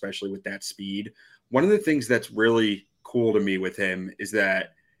blame him, especially with that speed? One of the things that's really cool to me with him is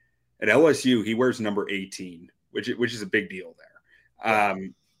that at LSU, he wears number 18, which is a big deal there.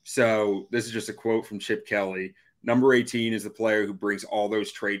 So this is just a quote from Chip Kelly. Number 18 is the player who brings all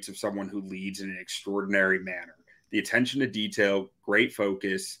those traits of someone who leads in an extraordinary manner. The attention to detail, great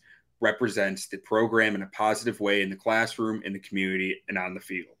focus, represents the program in a positive way in the classroom, in the community, and on the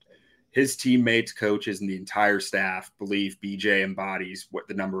field. His teammates, coaches, and the entire staff believe BJ embodies what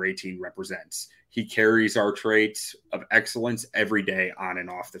the number 18 represents. He carries our traits of excellence every day on and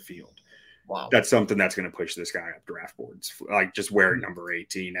off the field. Wow. That's something that's going to push this guy up draft boards, like just wearing number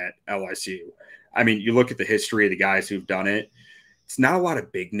 18 at LSU. You look at the history of the guys who've done it. It's not a lot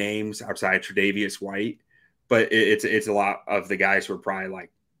of big names outside Tre'Davious White, but it's a lot of the guys who are probably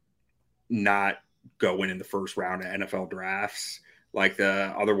like not going in the first round of NFL drafts. Like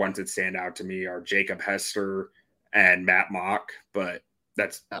the other ones that stand out to me are Jacob Hester and Matt Mock, but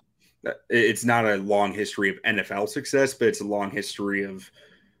it's not a long history of NFL success, but it's a long history of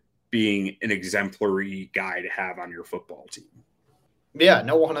being an exemplary guy to have on your football team. Yeah,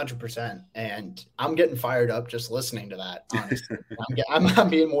 no, 100%. And I'm getting fired up just listening to that, honestly. I'm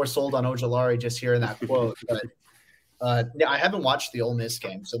being more sold on Ojulari just hearing that quote. But I haven't watched the Ole Miss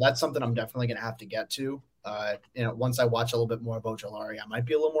game, so that's something I'm definitely going to have to get to. Once I watch a little bit more of Ojulari, I might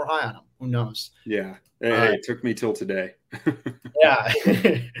be a little more high on him. Who knows? Yeah, it took me till today. Yeah.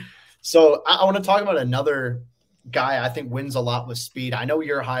 So I want to talk about another guy I think wins a lot with speed. I know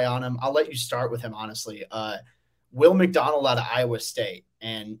you're high on him. I'll let you start with him, honestly. Will McDonald out of Iowa State.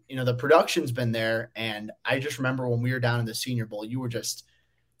 And, the production's been there. And I just remember when we were down in the Senior Bowl, you were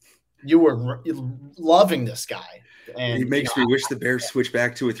loving this guy. And it makes me wish the Bears switch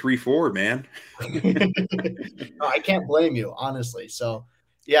back to a 3-4, man. No, I can't blame you, honestly. So,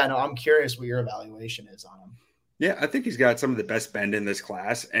 yeah, no, I'm curious what your evaluation is on him. Yeah, I think he's got some of the best bend in this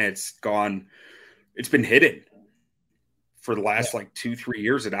class, and it's been hidden for the last 2-3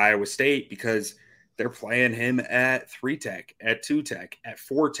 years at Iowa State because they're playing him at 3-tech, at 2-tech, at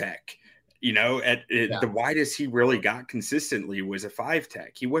 4-tech. The widest he really got consistently was a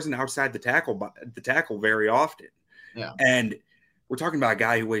 5-tech. He wasn't outside the tackle very often. Yeah. And we're talking about a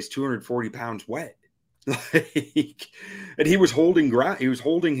guy who weighs 240 pounds wet. And he was holding ground. He was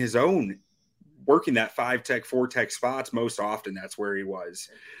holding his own, working that 5-tech, 4-tech spots. Most often that's where he was.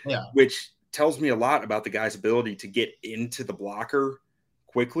 Yeah. Which tells me a lot about the guy's ability to get into the blocker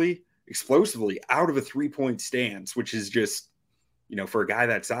quickly, explosively, out of a 3-point stance, which is just, for a guy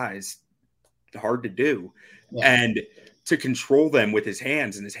that size, hard to do. Yeah. And to control them with his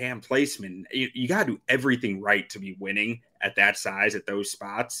hands and his hand placement. You got to do everything right to be winning at that size, at those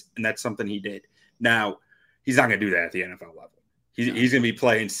spots. And that's something he did. Now, he's not going to do that at the NFL level. He's going to be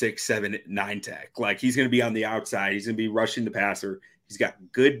playing 6, 7, 9 tech. Like, he's going to be on the outside. He's going to be rushing the passer. He's got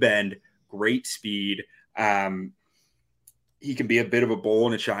good bend, great speed. He can be a bit of a bull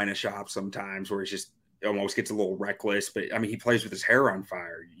in a china shop sometimes where he just almost gets a little reckless. But, I mean, he plays with his hair on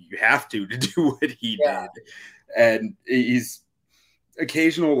fire. You have to do what he did. And he's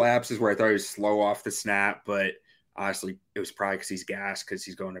occasional lapses where I thought he was slow off the snap, but honestly, it was probably because he's gassed because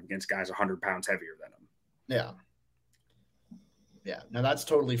he's going up against guys 100 pounds heavier than him. Yeah. Yeah, no, that's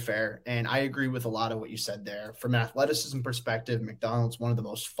totally fair. And I agree with a lot of what you said there. From an athleticism perspective, McDonald's one of the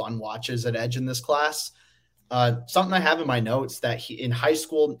most fun watches at edge in this class. Something I have in my notes that in high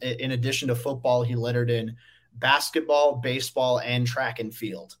school, in addition to football, he lettered in basketball, baseball, and track and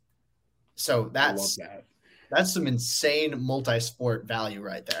field. So that's some insane multi-sport value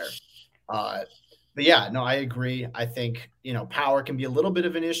right there. But yeah, no, I agree. I think, power can be a little bit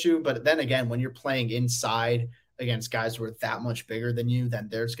of an issue, but then again, when you're playing inside against guys who are that much bigger than you, then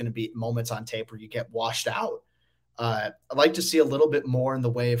there's going to be moments on tape where you get washed out. I'd like to see a little bit more in the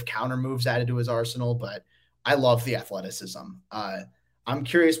way of counter moves added to his arsenal, but I love the athleticism. I'm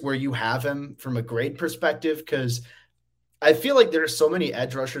curious where you have him from a grade perspective, because I feel like there are so many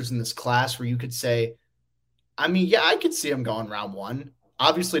edge rushers in this class where you could say, I mean, yeah, I could see him going round 1.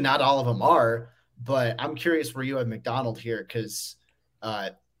 Obviously, not all of them are, but I'm curious where you have McDonald here, because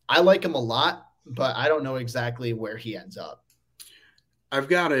I like him a lot, but I don't know exactly where he ends up. I've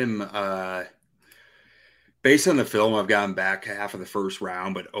got him, based on the film, I've got him back half of the first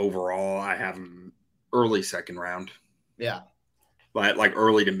round, but overall, I have him early second round. Yeah. Like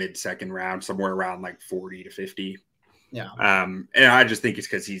early to mid second round, somewhere around like 40 to 50. Yeah. And I just think it's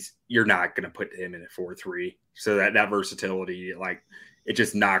because you're not going to put him in a 4.3. So that versatility, like, it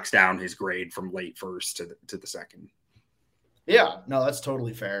just knocks down his grade from late first to the second. Yeah, no, that's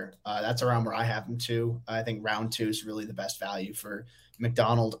totally fair. That's around where I have him too. I think round 2 is really the best value for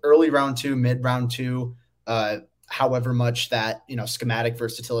McDonald. Early round 2, mid round 2, however much that, schematic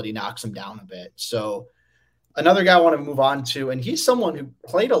versatility knocks him down a bit. So another guy I want to move on to, and he's someone who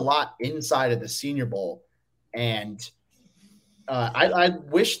played a lot inside of the Senior Bowl. And I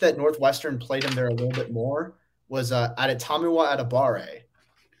wish that Northwestern played him there a little bit more, was Adetomiwa Adebawore.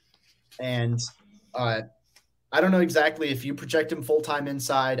 And I don't know exactly if you project him full-time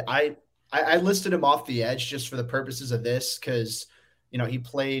inside. I listed him off the edge just for the purposes of this because, he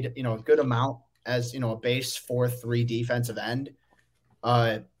played, a good amount as, a base 4-3 defensive end.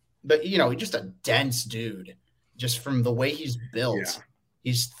 But, he's just a dense dude just from the way he's built. Yeah.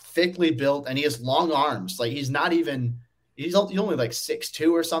 He's thickly built and he has long arms. Like he's only like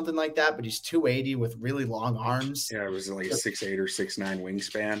 6'2" or something like that, but he's 280 with really long arms. Yeah, it was like a 6'8" or 6'9"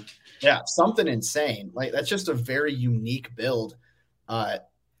 wingspan. Yeah, something insane. Like that's just a very unique build.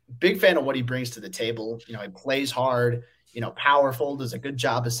 Big fan of what he brings to the table. He plays hard, powerful, does a good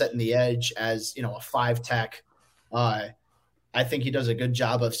job of setting the edge as, a 5 tech. I think he does a good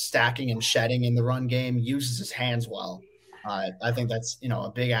job of stacking and shedding in the run game, uses his hands well. I think that's,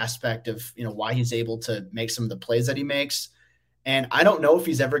 a big aspect of, why he's able to make some of the plays that he makes. And I don't know if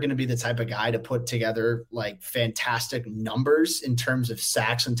he's ever going to be the type of guy to put together like fantastic numbers in terms of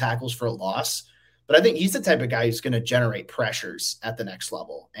sacks and tackles for a loss. But I think he's the type of guy who's going to generate pressures at the next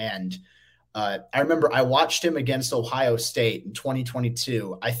level. And I remember I watched him against Ohio State in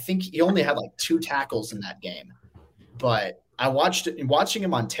 2022. I think he only had like 2 tackles in that game. But watching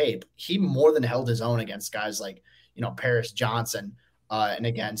him on tape, he more than held his own against guys like, Paris Johnson and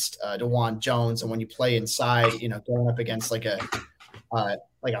against DeJuan Jones. And when you play inside, going up against like a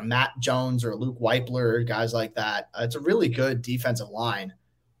Matt Jones or Luke Weipler, guys like that, it's a really good defensive line,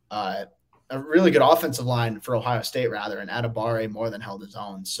 a really good offensive line for Ohio State rather. And Adebawore more than held his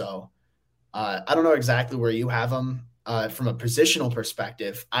own. So I don't know exactly where you have him from a positional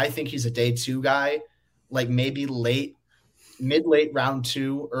perspective. I think he's a day 2 guy, like maybe mid-late round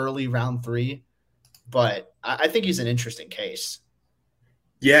 2, early round 3. But I think he's an interesting case.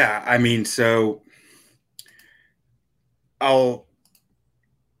 Yeah, I mean, so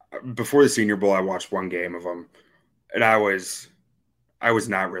before the Senior Bowl, I watched one game of him, and I was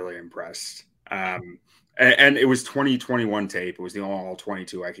not really impressed. And it was 2021 tape. It was the only all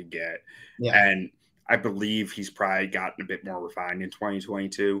 22 I could get. Yeah. And I believe he's probably gotten a bit more refined in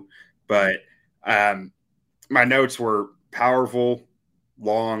 2022. But my notes were powerful,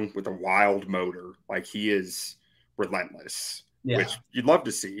 long with a wild motor. Like he is relentless, which you'd love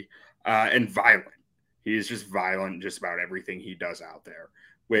to see, and violent. He is just violent just about everything he does out there,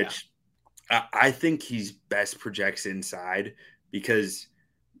 which I think he's best projects inside because,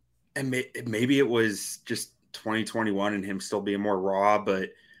 and maybe it was just 2021 and him still being more raw, but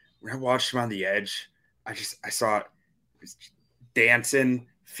when I watched him on the edge, I saw it dancing,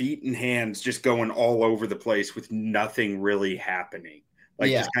 feet and hands just going all over the place with nothing really happening.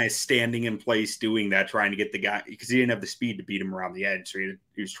 Like just kind of standing in place, doing that, trying to get the guy, because he didn't have the speed to beat him around the edge. So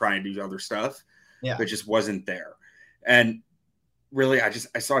he was trying to do other stuff, but just wasn't there. And really, I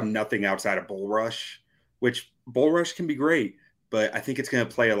saw nothing outside of Bull Rush, which Bull Rush can be great, but I think it's going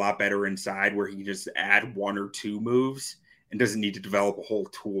to play a lot better inside where he can just add one or two moves and doesn't need to develop a whole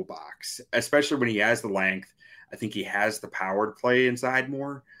toolbox, especially when he has the length. I think he has the power to play inside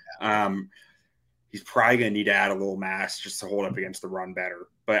more. He's probably going to need to add a little mass just to hold up against the run better.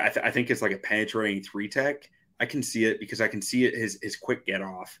 But I think it's like a penetrating 3-tech. I can see it because I can see it, his quick get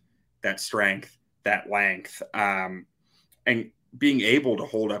off, that strength, that length, and being able to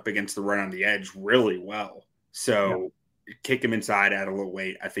hold up against the run on the edge really well. So kick him inside, add a little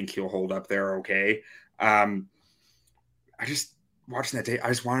weight. I think he'll hold up there okay. I just watching that day, I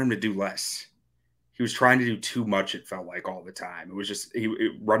just wanted him to do less. He was trying to do too much, it felt like, all the time. It was just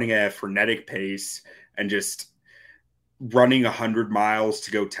running at a frenetic pace and just running 100 miles to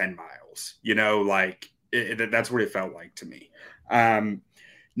go 10 miles. That's what it felt like to me.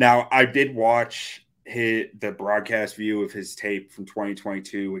 Now, I did watch the broadcast view of his tape from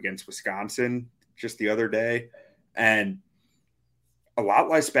 2022 against Wisconsin just the other day, and a lot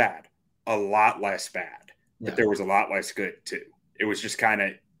less bad. But there was a lot less good, too. It was just kind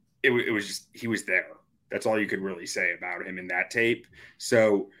of – it was just he was there. That's all you could really say about him in that tape.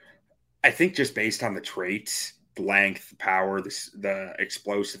 So I think just based on the traits, the length, the power, the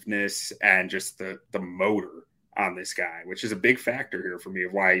explosiveness, and just the motor on this guy, which is a big factor here for me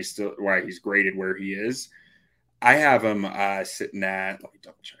of why he's graded where he is. I have him sitting at, let me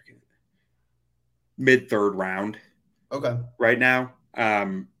double check it, mid-third round. Okay. Right now.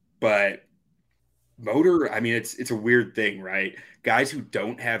 But motor, I mean, it's a weird thing, right? Guys who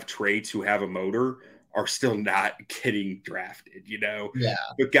don't have traits, who have a motor, are still not getting drafted, Yeah.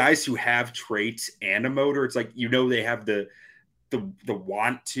 But guys who have traits and a motor, it's like, they have the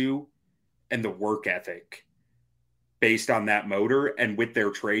want to and the work ethic based on that motor, and with their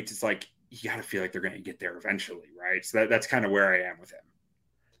traits, it's like you got to feel like they're going to get there eventually, right? So that's kind of where I am with him.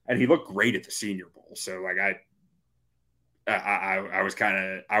 And he looked great at the Senior Bowl, so like I was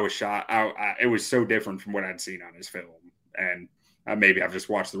shocked. It was so different from what I'd seen on his film, and maybe I've just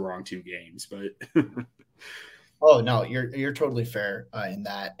watched the wrong two games, but. Oh no, you're totally fair in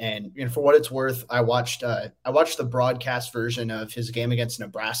that. And for what it's worth, I watched the broadcast version of his game against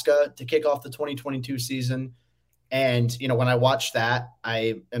Nebraska to kick off the 2022 season. And when I watched that,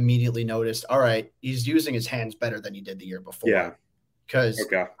 I immediately noticed, all right, he's using his hands better than he did the year before. Yeah. Because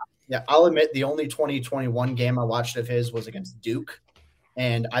I'll admit the only 2021 game I watched of his was against Duke,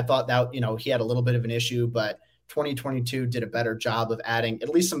 and I thought that he had a little bit of an issue, but 2022 did a better job of adding at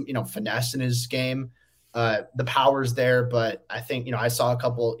least some finesse in his game. The power's there, but I think, I saw a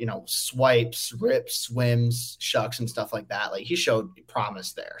couple, swipes, rips, swims, shucks, and stuff like that. Like he showed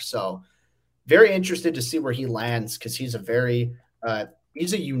promise there. So very interested to see where he lands, because he's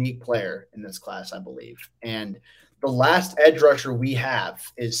he's a unique player in this class, I believe. And the last edge rusher we have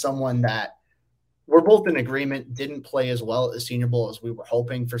is someone that we're both in agreement didn't play as well at the Senior Bowl as we were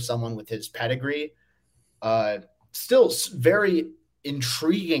hoping for someone with his pedigree. Still very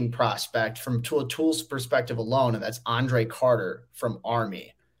intriguing prospect from a tools perspective alone, and that's Andre Carter from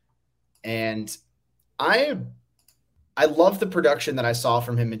Army. And I love the production that I saw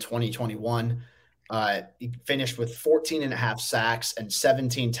from him in 2021. He finished with 14.5 sacks and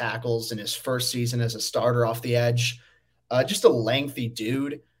 17 tackles in his first season as a starter off the edge. Just a lengthy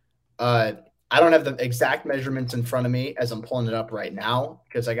dude. I don't have the exact measurements in front of me as I'm pulling it up right now,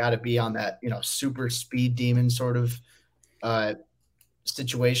 because I got to be on that, super speed demon sort of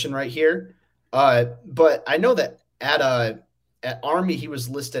situation right here. But I know that at Army, he was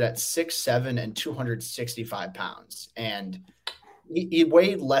listed at 6'7" and 265 pounds, and he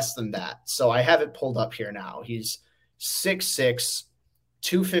weighed less than that. So I have it pulled up here now. He's 6'6",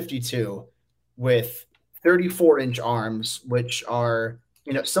 252 with 34-inch arms, which are,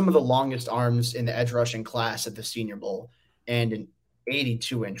 some of the longest arms in the edge rushing class at the Senior Bowl, and an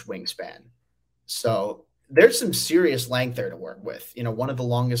 82-inch wingspan. So there's some serious length there to work with. One of the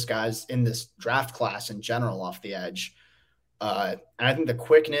longest guys in this draft class in general off the edge. And I think the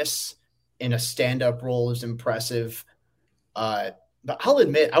quickness in a stand-up role is impressive. But I'll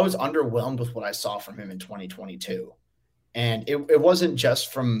admit, I was underwhelmed with what I saw from him in 2022. And it wasn't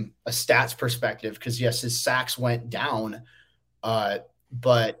just from a stats perspective, because, yes, his sacks went down.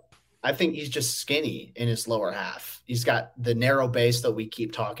 But I think he's just skinny in his lower half. He's got the narrow base that we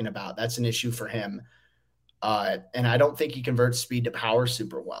keep talking about. That's an issue for him. And I don't think he converts speed to power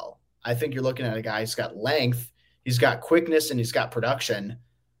super well. I think you're looking at a guy who's got length, he's got quickness, and he's got production.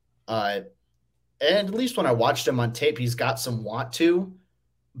 And at least when I watched him on tape, he's got some want to.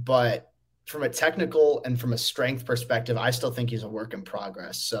 But from a technical and from a strength perspective, I still think he's a work in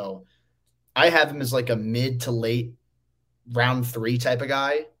progress. So I have him as like a mid to late round 3 type of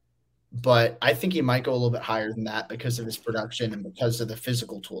guy. But I think he might go a little bit higher than that because of his production and because of the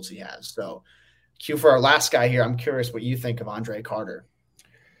physical tools he has. So Q, for our last guy here, I'm curious what you think of Andre Carter.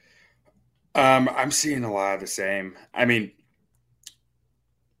 I'm seeing a lot of the same. I mean,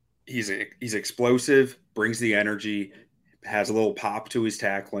 he's explosive, brings the energy, has a little pop to his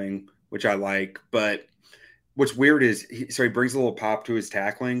tackling, which I like. But what's weird is he brings a little pop to his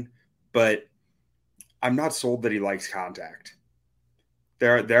tackling, but I'm not sold that he likes contact.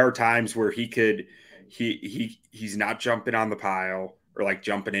 There are times where he's not jumping on the pile or like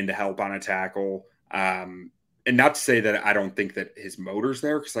jumping in to help on a tackle. And not to say that I don't think that his motor's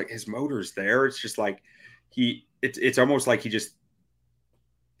there, because like his motor's there. It's just like it's almost like he just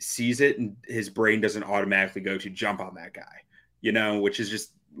sees it and his brain doesn't automatically go to jump on that guy, which is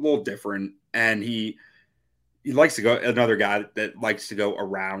just a little different. And he likes to go, another guy that likes to go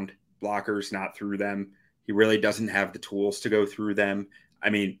around blockers, not through them. He really doesn't have the tools to go through them. I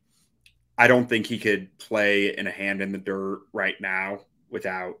mean, I don't think he could play in a hand in the dirt right now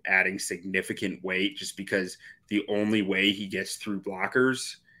without adding significant weight, just because the only way he gets through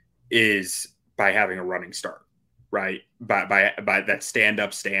blockers is by having a running start, right? By that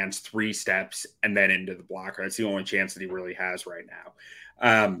stand-up stance, 3 steps, and then into the blocker. That's the only chance that he really has right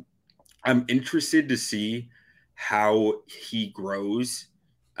now. I'm interested to see how he grows,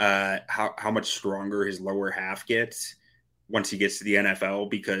 how much stronger his lower half gets once he gets to the NFL,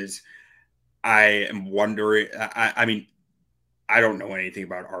 because I am wondering, I mean, I don't know anything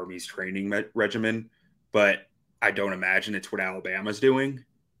about Army's training regimen, but I don't imagine it's what Alabama's doing,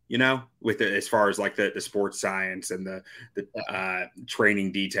 with as far as like the sports science and the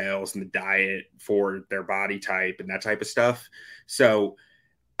training details and the diet for their body type and that type of stuff. So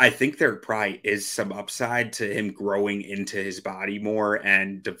I think there probably is some upside to him growing into his body more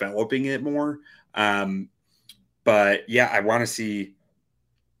and developing it more. But yeah, I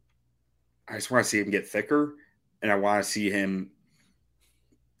just want to see him get thicker, and I want to see him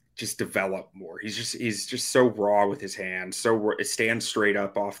just develop more. He's just so raw with his hands. So it stands straight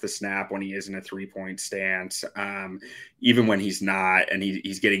up off the snap when he is in a 3-point stance. Even when he's not, and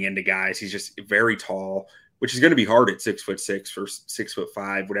he's getting into guys, he's just very tall, which is going to be hard at 6'6" or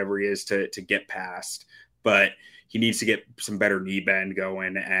 6'5", whatever he is to get past. But he needs to get some better knee bend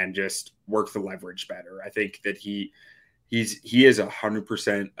going and just work the leverage better. I think that he is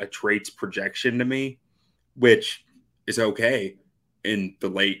 100% a traits projection to me, which is okay in the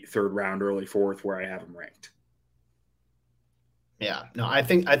late 3rd round, early 4th, where I have him ranked. Yeah, no, I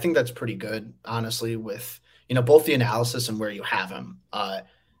think that's pretty good, honestly, with, both the analysis and where you have him.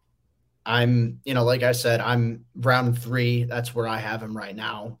 I'm, like I said, I'm round 3. That's where I have him right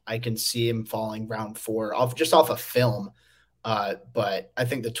now. I can see him falling round 4 off of film. But I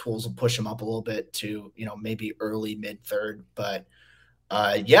think the tools will push him up a little bit to, maybe early mid 3rd. But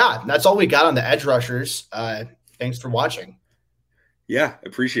yeah, that's all we got on the edge rushers. Thanks for watching. Yeah,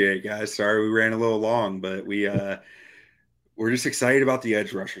 appreciate it, guys. Sorry we ran a little long, but we're just excited about the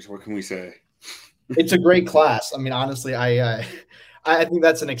edge rushers. What can we say? It's a great class. I mean, honestly, I think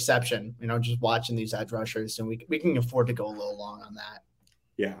that's an exception, just watching these edge rushers, and we can afford to go a little long on that.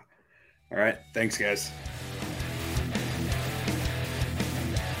 Yeah. All right. Thanks, guys.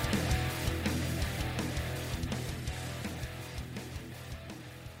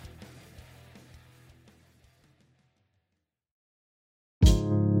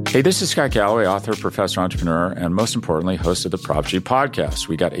 Hey, this is Scott Galloway, author, professor, entrepreneur, and most importantly, host of the Prop G podcast.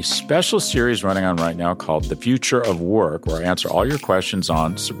 We got a special series running on right now called The Future of Work, where I answer all your questions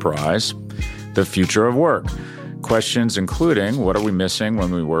on, surprise, the future of work. Questions including, what are we missing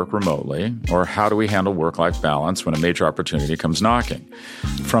when we work remotely? Or how do we handle work-life balance when a major opportunity comes knocking?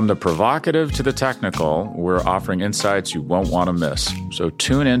 From the provocative to the technical, we're offering insights you won't want to miss. So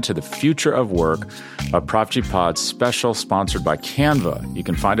tune in to The Future of Work, a Prop G Pod special sponsored by Canva. You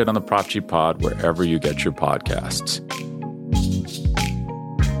can find it on the Prop G Pod wherever you get your podcasts.